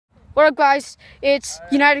What up, guys? It's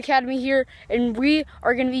United Academy here, and we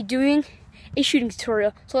are going to be doing a shooting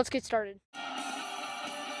tutorial. So let's get started.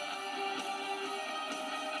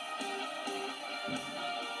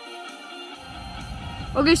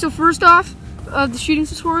 Okay, so first off, the shooting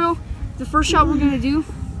tutorial, the first shot we're going to do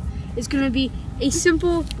is going to be a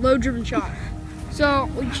simple low-driven shot. So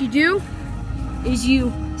what you do is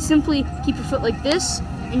you simply keep your foot like this,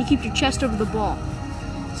 and you keep your chest over the ball.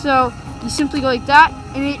 So you simply go like that,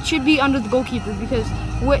 and it should be under the goalkeeper because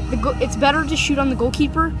it's better to shoot on the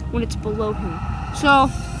goalkeeper when it's below him. So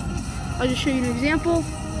I'll just show you an example.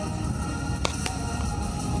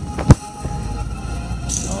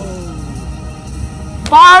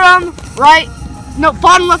 Bottom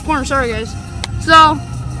left corner, sorry guys. So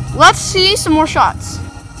let's see some more shots.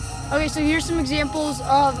 Okay, so here's some examples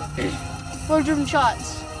of low-driven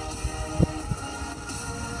shots.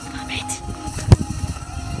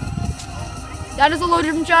 That is a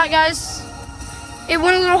low-driven shot, guys. It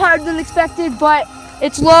went a little harder than expected, but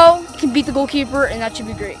it's low, it can beat the goalkeeper, and that should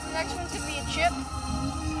be great. The next one's gonna be a chip.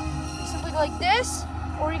 You simply go like this,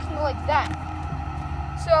 or you can go like that.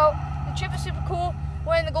 So the chip is super cool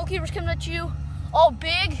when the goalkeeper's coming at you all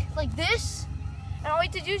big, like this, and all you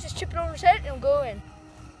have to do is just chip it over his head and it'll go in.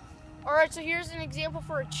 All right, so here's an example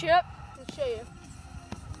for a chip. Let's show you.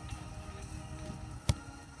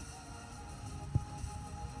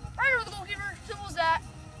 Right over the goalkeeper, simple as that.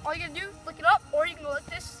 All you gotta do, flick it up, or you can go like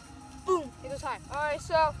this. Boom, it goes high. All right,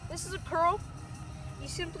 so this is a curl. You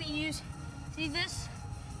simply use, see this?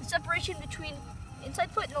 The separation between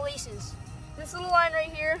inside foot and the laces. This little line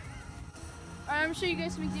right here. All right, I'm gonna show you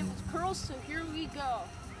guys some examples of curls, so here we go.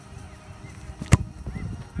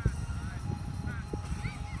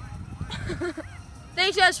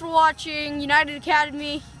 Thanks guys for watching United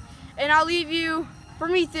Academy, and I'll leave you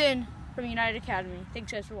from Ethan from United Academy.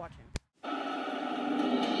 Thanks guys for watching.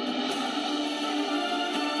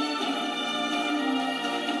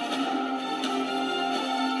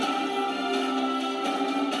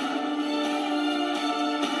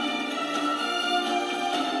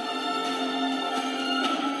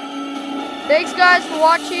 Thanks guys for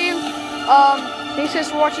watching. Thanks guys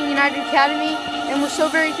for watching United Academy, and we're so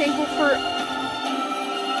very thankful for